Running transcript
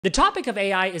The topic of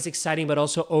AI is exciting but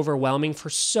also overwhelming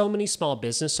for so many small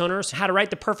business owners. How to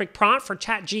write the perfect prompt for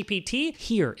ChatGPT?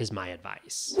 Here is my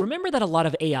advice. Remember that a lot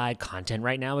of AI content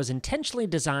right now is intentionally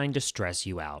designed to stress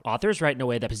you out. Authors write in a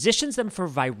way that positions them for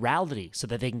virality so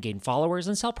that they can gain followers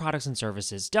and sell products and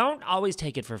services. Don't always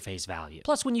take it for face value.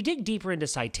 Plus, when you dig deeper into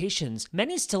citations,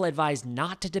 many still advise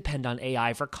not to depend on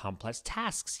AI for complex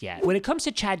tasks yet. When it comes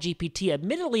to ChatGPT,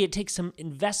 admittedly, it takes some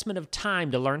investment of time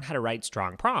to learn how to write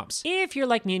strong prompts. If you're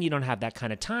like me and you don't have that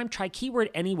kind of time, try Keyword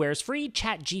Anywhere's free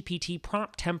ChatGPT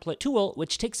prompt template tool,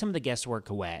 which takes some of the guesswork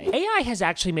away. AI has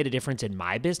actually made a difference in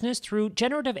my business through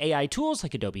generative AI tools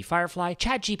like Adobe Firefly,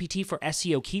 ChatGPT for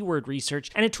SEO keyword research,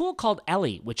 and a tool called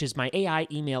Ellie, which is my AI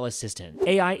email assistant.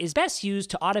 AI is best used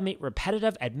to automate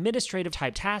repetitive administrative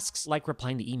type tasks like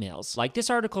replying to emails. Like this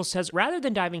article says, rather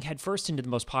than diving headfirst into the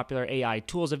most popular AI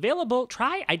tools available,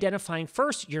 try identifying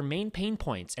first your main pain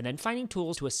points and then finding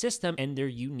tools to assist them in their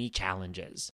unique challenges.